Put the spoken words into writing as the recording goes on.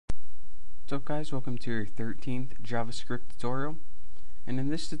What's up guys, welcome to your 13th JavaScript tutorial, and in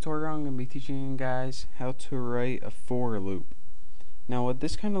this tutorial I'm going to be teaching you guys how to write a for loop. Now what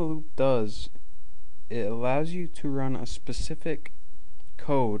this kind of loop does, it allows you to run a specific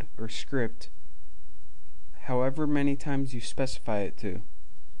code or script however many times you specify it to.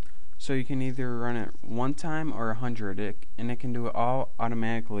 So you can either run it one time or 100, and it can do it all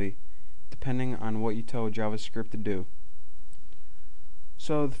automatically depending on what you tell JavaScript to do.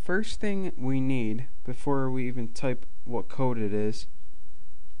 So the first thing we need before we even type what code it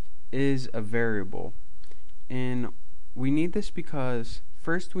is a variable. And we need this because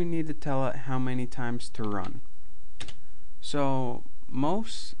first we need to tell it how many times to run. So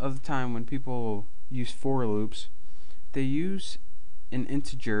most of the time when people use for loops, they use an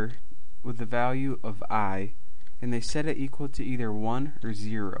integer with the value of I, and they set it equal to either 1 or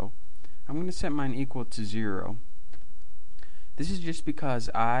 0. I'm going to set mine equal to 0. This is just because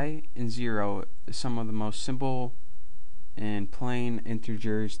I and 0 is some of the most simple and plain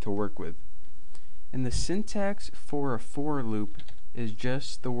integers to work with. And the syntax for a for loop is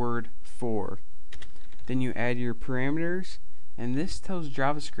just the word for. Then you add your parameters, and this tells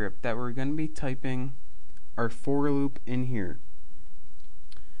JavaScript that we're going to be typing our for loop in here.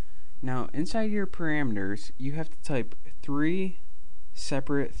 Now inside your parameters you have to type 3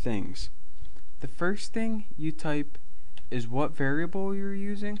 separate things. The first thing you type is what variable you're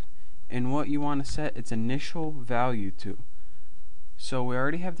using and what you want to set its initial value to. So we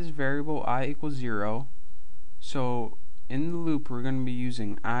already have this variable I equals 0, so in the loop we're going to be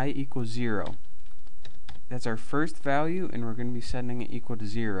using I equals 0. That's our first value, and we're going to be setting it equal to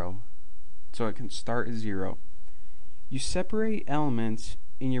 0 so it can start at 0. You separate elements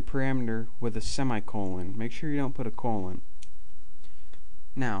in your parameter with a semicolon. Make sure you don't put a colon.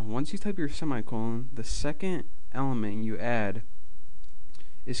 Now once you type your semicolon, the second element you add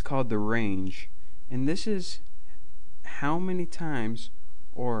is called the range, and this is how many times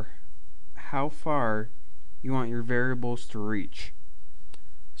or how far you want your variables to reach.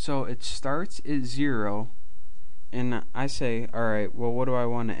 So it starts at 0, and I say, alright, well what do I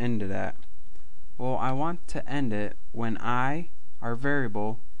want to end it at? Well, I want to end it when I, our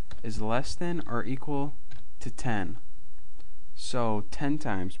variable, is less than or equal to 10. So 10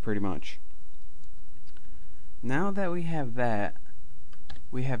 times pretty much. Now that we have that,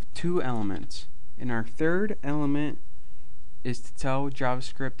 we have 2 elements, and our third element is to tell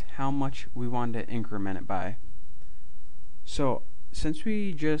JavaScript how much we want to increment it by. So since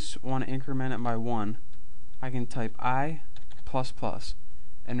we just want to increment it by 1, I can type I plus plus,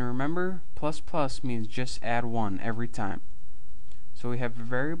 and remember plus plus means just add 1 every time. So we have a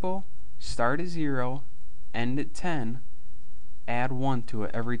variable start at 0, end at 10, add 1 to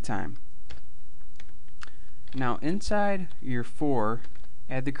it every time. Now inside your for,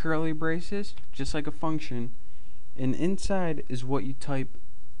 add the curly braces just like a function, and inside is what you type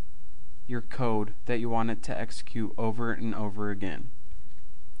your code that you want it to execute over and over again.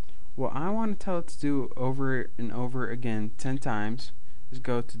 What I want to tell it to do over and over again 10 times is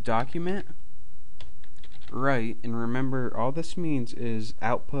go to document, write, and remember all this means is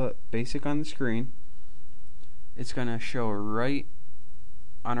output basic on the screen. It's going to show right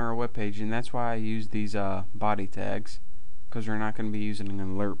on our webpage, and that's why I use these body tags, because we're not going to be using an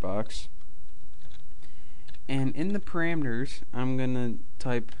alert box. And in the parameters I'm going to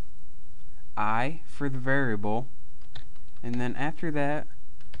type I for the variable, and then after that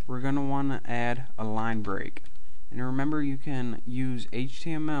we're going to want to add a line break. And remember, you can use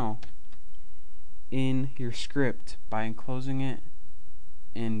HTML in your script by enclosing it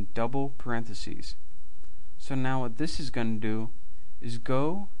in double parentheses. So now what this is going to do is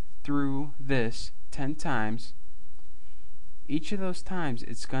go through this 10 times. Each of those times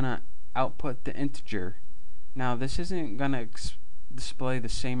it's going to output the integer. Now this isn't going to display the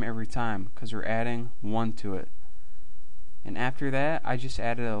same every time because we're adding 1 to it. And after that I just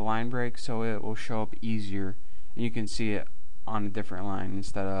added a line break so it will show up easier, and you can see it on a different line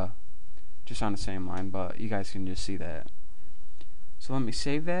instead of just on the same line, but you guys can just see that. So let me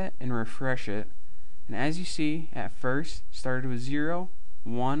save that and refresh it. And as you see, at first started with 0,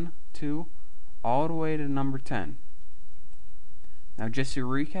 1, 2, all the way to number 10. Now just to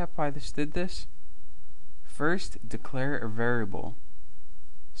recap why this did this, first declare a variable.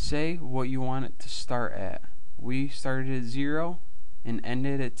 Say what you want it to start at. We started at 0 and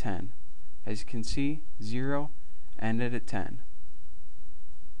ended at 10. As you can see, 0 ended at 10.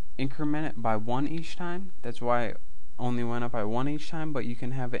 Increment it by 1 each time. That's why it only went up by 1 each time, but you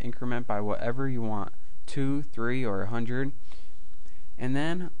can have it increment by whatever you want, 2, 3, or 100. And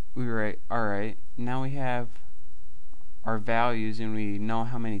then we write, alright, now we have our values and we know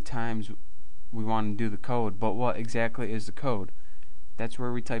how many times we want to do the code, but what exactly is the code? That's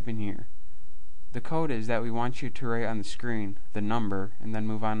where we type in here. The code is that we want you to write on the screen the number and then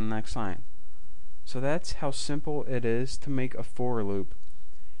move on to the next line. So that's how simple it is to make a for loop.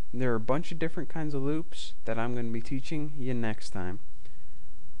 There are a bunch of different kinds of loops that I'm going to be teaching you next time.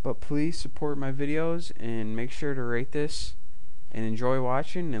 But please support my videos and make sure to rate this and enjoy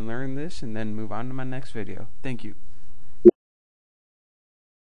watching and learn this, and then move on to my next video. Thank you.